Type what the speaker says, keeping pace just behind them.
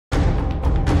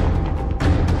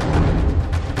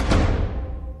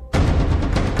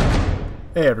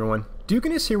Hey everyone,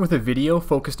 Dugan here with a video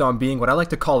focused on being what I like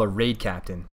to call a raid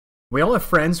captain. We all have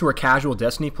friends who are casual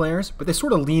Destiny players, but they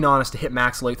sort of lean on us to hit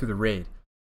max light through the raid.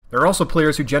 There are also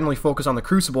players who generally focus on the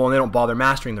Crucible and they don't bother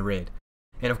mastering the raid.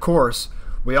 And of course,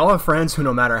 we all have friends who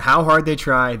no matter how hard they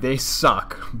try, they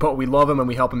suck, but we love them and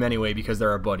we help them anyway because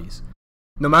they're our buddies.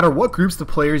 No matter what groups the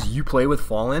players you play with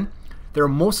fall in, there are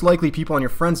most likely people on your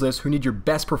friends list who need your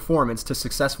best performance to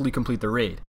successfully complete the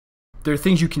raid. There are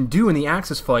things you can do in the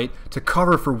Aksis fight to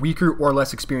cover for weaker or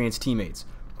less experienced teammates.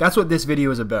 That's what this video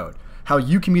is about, how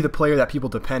you can be the player that people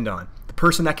depend on, the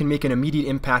person that can make an immediate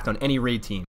impact on any raid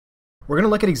team. We're going to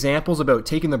look at examples about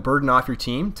taking the burden off your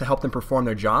team to help them perform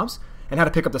their jobs, and how to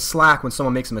pick up the slack when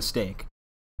someone makes a mistake.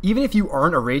 Even if you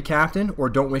aren't a raid captain or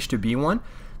don't wish to be one,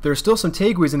 there are still some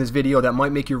takeaways in this video that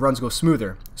might make your runs go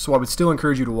smoother, so I would still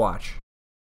encourage you to watch.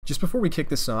 Just before we kick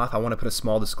this off, I want to put a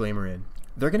small disclaimer in.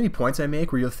 There are going to be points I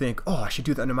make where you'll think, oh, I should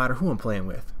do that no matter who I'm playing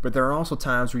with. But there are also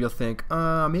times where you'll think,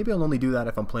 maybe I'll only do that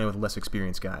if I'm playing with less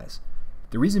experienced guys.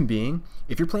 The reason being,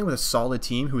 if you're playing with a solid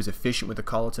team who is efficient with the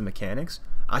callouts and mechanics,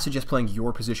 I suggest playing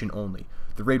your position only.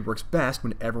 The raid works best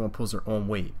when everyone pulls their own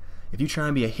weight. If you try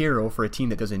and be a hero for a team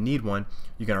that doesn't need one,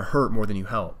 you're going to hurt more than you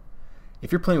help.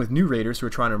 If you're playing with new raiders who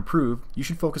are trying to improve, you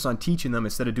should focus on teaching them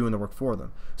instead of doing the work for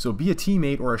them. So be a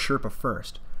teammate or a Sherpa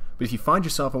first. But if you find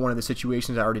yourself in one of the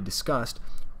situations I already discussed,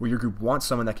 where your group wants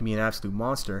someone that can be an absolute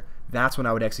monster, that's when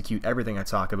I would execute everything I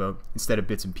talk about instead of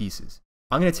bits and pieces.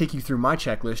 I'm going to take you through my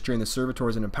checklist during the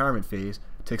Servitors and Empowerment phase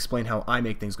to explain how I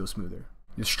make things go smoother.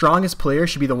 The strongest player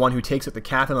should be the one who takes up the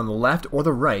captain on the left or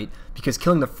the right, because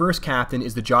killing the first captain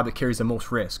is the job that carries the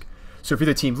most risk. So if you're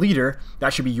the team leader,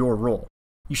 that should be your role.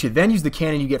 You should then use the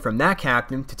cannon you get from that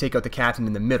captain to take out the captain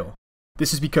in the middle.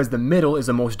 This is because the middle is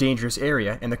the most dangerous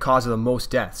area and the cause of the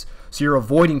most deaths, so you're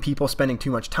avoiding people spending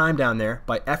too much time down there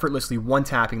by effortlessly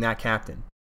one-tapping that captain.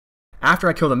 After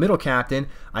I kill the middle captain,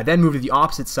 I then move to the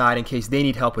opposite side in case they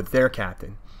need help with their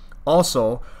captain.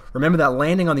 Also, remember that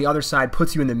landing on the other side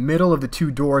puts you in the middle of the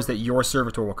two doors that your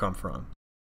servitor will come from.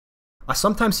 I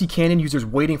sometimes see cannon users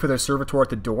waiting for their servitor at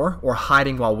the door or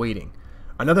hiding while waiting.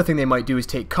 Another thing they might do is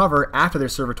take cover after their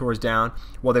servitor is down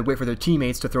while they wait for their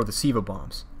teammates to throw the Siva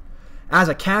bombs. As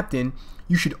a captain,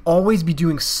 you should always be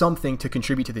doing something to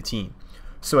contribute to the team.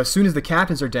 So as soon as the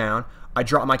captains are down, I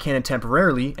drop my cannon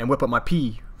temporarily and whip up my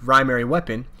primary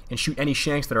weapon and shoot any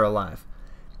shanks that are alive.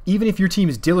 Even if your team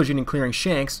is diligent in clearing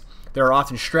shanks, there are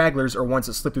often stragglers or ones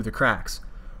that slip through the cracks.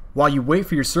 While you wait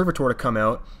for your servitor to come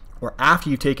out, or after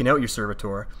you've taken out your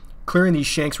servitor, clearing these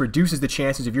shanks reduces the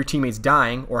chances of your teammates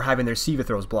dying or having their Siva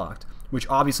throws blocked, which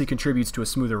obviously contributes to a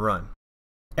smoother run.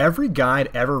 Every guide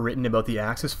ever written about the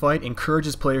Aksis fight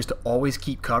encourages players to always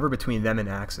keep cover between them and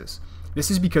Aksis. This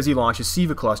is because he launches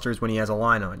Siva clusters when he has a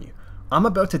line on you. I'm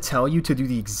about to tell you to do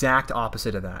the exact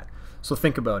opposite of that. So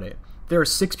think about it. There are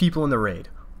 6 people in the raid.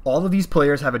 All of these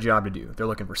players have a job to do. They're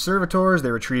looking for servitors,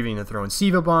 they're retrieving and throwing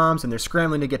Siva bombs, and they're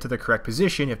scrambling to get to the correct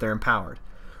position if they're empowered.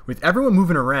 With everyone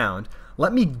moving around,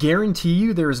 let me guarantee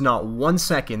you there is not 1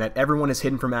 second that everyone is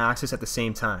hidden from Aksis at the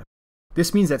same time.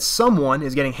 This means that someone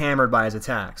is getting hammered by his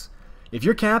attacks. If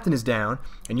your captain is down,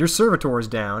 and your servitor is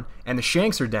down, and the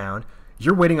shanks are down,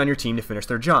 you're waiting on your team to finish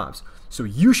their jobs. So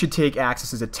you should take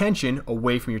Aksis's attention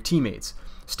away from your teammates.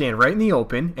 Stand right in the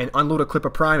open and unload a clip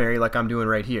of primary like I'm doing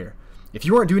right here. If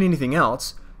you aren't doing anything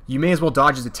else, you may as well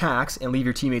dodge his attacks and leave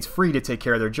your teammates free to take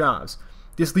care of their jobs.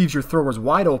 This leaves your throwers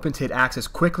wide open to hit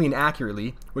Aksis quickly and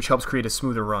accurately, which helps create a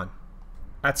smoother run.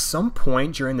 At some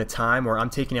point during the time where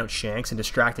I'm taking out shanks and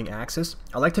distracting Aksis,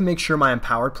 I like to make sure my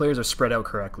empowered players are spread out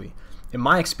correctly. In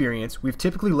my experience, we've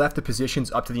typically left the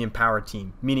positions up to the empowered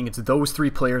team, meaning it's those 3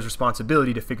 players'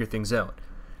 responsibility to figure things out.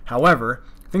 However,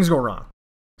 things go wrong.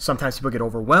 Sometimes people get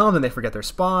overwhelmed and they forget their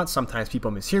spots, sometimes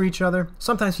people mishear each other,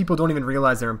 sometimes people don't even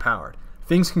realize they're empowered.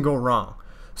 Things can go wrong.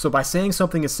 So by saying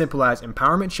something as simple as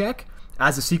empowerment check,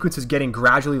 as the sequence is getting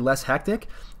gradually less hectic,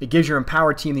 it gives your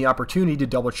empowered team the opportunity to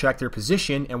double check their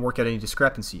position and work out any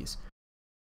discrepancies.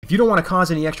 If you don't want to cause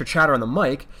any extra chatter on the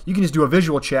mic, you can just do a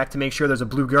visual check to make sure there's a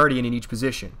blue guardian in each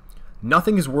position.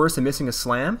 Nothing is worse than missing a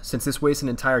slam, since this wastes an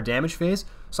entire damage phase,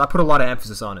 so I put a lot of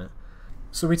emphasis on it.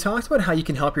 So we talked about how you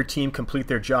can help your team complete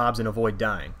their jobs and avoid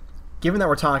dying. Given that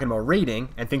we're talking about raiding,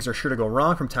 and things are sure to go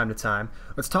wrong from time to time,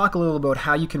 let's talk a little about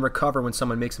how you can recover when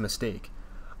someone makes a mistake.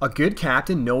 A good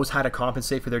captain knows how to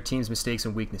compensate for their team's mistakes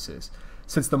and weaknesses.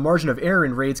 Since the margin of error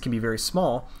in raids can be very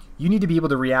small, you need to be able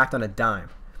to react on a dime.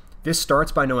 This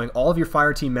starts by knowing all of your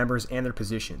fire team members and their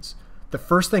positions. The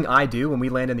first thing I do when we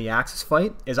land in the Aksis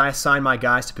fight is I assign my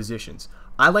guys to positions.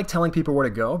 I like telling people where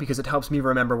to go because it helps me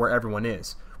remember where everyone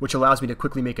is, which allows me to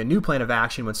quickly make a new plan of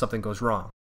action when something goes wrong.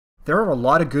 There are a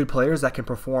lot of good players that can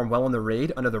perform well in the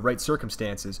raid under the right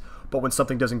circumstances, but when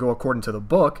something doesn't go according to the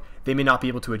book, they may not be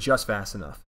able to adjust fast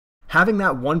enough. Having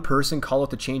that one person call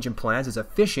out the change in plans is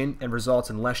efficient and results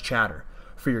in less chatter.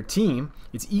 For your team,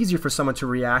 it's easier for someone to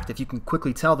react if you can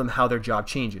quickly tell them how their job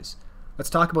changes. Let's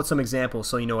talk about some examples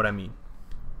so you know what I mean.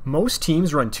 Most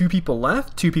teams run 2 people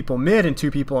left, 2 people mid, and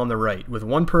 2 people on the right, with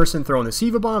one person throwing the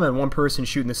Siva bomb and one person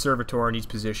shooting the servitor in each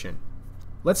position.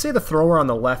 Let's say the thrower on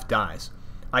the left dies.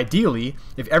 Ideally,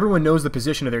 if everyone knows the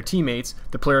position of their teammates,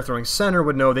 the player throwing center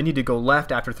would know they need to go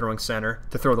left after throwing center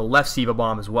to throw the left Siva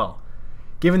bomb as well.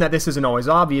 Given that this isn't always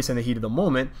obvious in the heat of the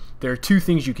moment, there are 2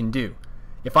 things you can do.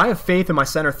 If I have faith in my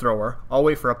center thrower, I'll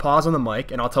wait for a pause on the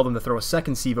mic and I'll tell them to throw a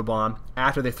second Siva bomb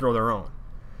after they throw their own.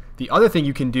 The other thing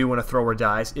you can do when a thrower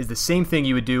dies is the same thing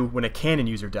you would do when a cannon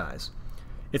user dies.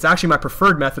 It's actually my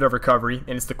preferred method of recovery,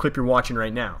 and it's the clip you're watching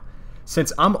right now.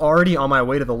 Since I'm already on my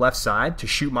way to the left side to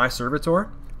shoot my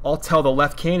servitor, I'll tell the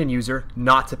left cannon user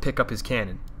not to pick up his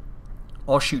cannon.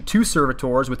 I'll shoot 2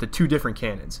 servitors with the 2 different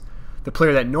cannons. The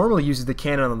player that normally uses the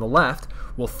cannon on the left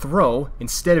will throw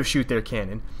instead of shoot their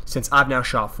cannon, since I've now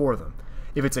shot for them.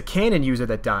 If it's a cannon user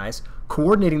that dies,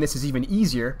 coordinating this is even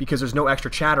easier because there's no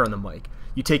extra chatter on the mic.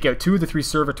 You take out 2 of the 3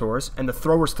 servitors, and the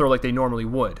throwers throw like they normally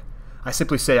would. I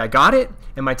simply say, I got it,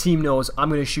 and my team knows I'm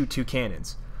going to shoot 2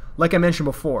 cannons. Like I mentioned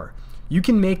before, you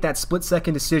can make that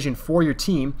split-second decision for your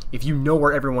team if you know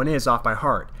where everyone is off by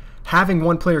heart. Having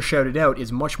one player shout it out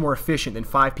is much more efficient than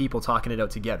 5 people talking it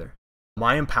out together.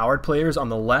 My empowered players on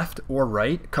the left or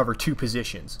right cover 2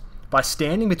 positions. By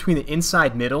standing between the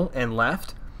inside middle and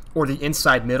left, or the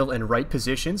inside middle and right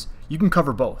positions, you can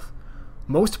cover both.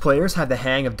 Most players have the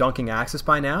hang of dunking Aksis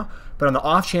by now, but on the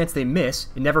off chance they miss,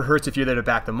 it never hurts if you're there to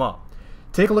back them up.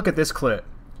 Take a look at this clip.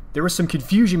 There was some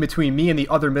confusion between me and the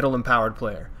other middle empowered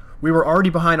player. We were already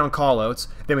behind on callouts,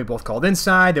 then we both called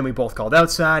inside, then we both called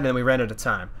outside, and then we ran out of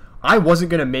time. I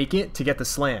wasn't going to make it to get the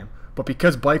slam, but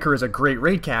because Biker is a great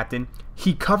raid captain,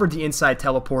 he covered the inside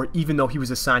teleport even though he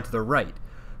was assigned to the right.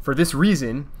 For this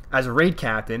reason, as a raid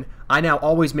captain, I now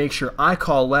always make sure I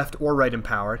call left or right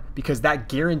empowered because that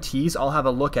guarantees I'll have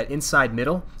a look at inside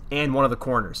middle and one of the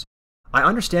corners. I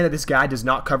understand that this guy does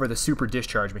not cover the super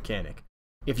discharge mechanic.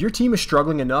 If your team is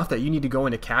struggling enough that you need to go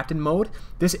into captain mode,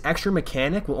 this extra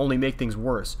mechanic will only make things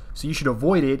worse, so you should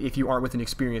avoid it if you aren't with an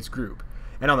experienced group.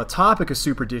 And on the topic of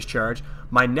super discharge,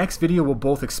 my next video will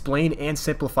both explain and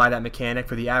simplify that mechanic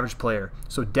for the average player,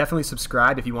 so definitely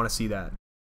subscribe if you want to see that.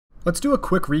 Let's do a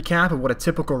quick recap of what a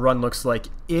typical run looks like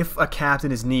if a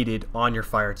captain is needed on your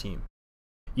fire team.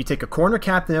 You take a corner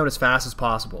captain out as fast as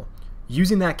possible.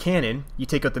 Using that cannon, you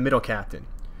take out the middle captain.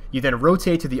 You then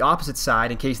rotate to the opposite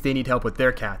side in case they need help with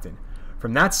their captain.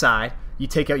 From that side, you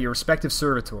take out your respective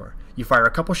servitor. You fire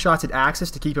a couple shots at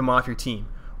Aksis to keep him off your team.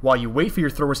 While you wait for your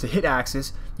throwers to hit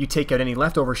Aksis, you take out any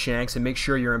leftover shanks and make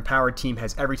sure your empowered team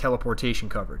has every teleportation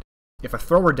covered. If a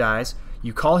thrower dies,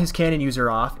 you call his cannon user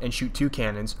off and shoot 2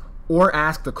 cannons, or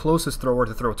ask the closest thrower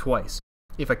to throw twice.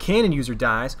 If a cannon user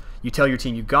dies, you tell your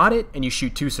team you got it and you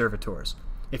shoot 2 servitors.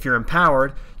 If you're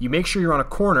empowered, you make sure you're on a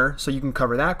corner so you can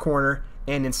cover that corner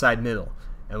and inside middle.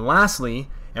 And lastly,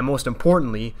 and most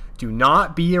importantly, do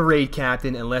not be a raid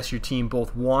captain unless your team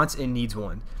both wants and needs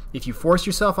one. If you force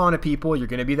yourself onto people, you're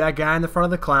going to be that guy in the front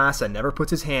of the class that never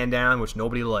puts his hand down, which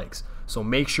nobody likes. So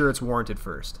make sure it's warranted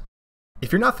first.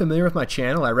 If you're not familiar with my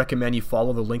channel, I recommend you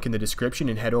follow the link in the description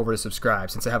and head over to subscribe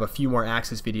since I have a few more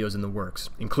Aksis videos in the works,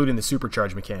 including the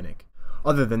supercharge mechanic.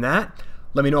 Other than that,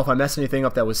 let me know if I messed anything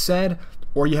up that was said,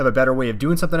 or you have a better way of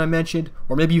doing something I mentioned,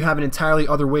 or maybe you have an entirely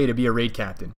other way to be a raid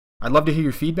captain. I'd love to hear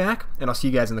your feedback, and I'll see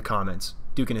you guys in the comments.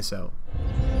 Duking us out.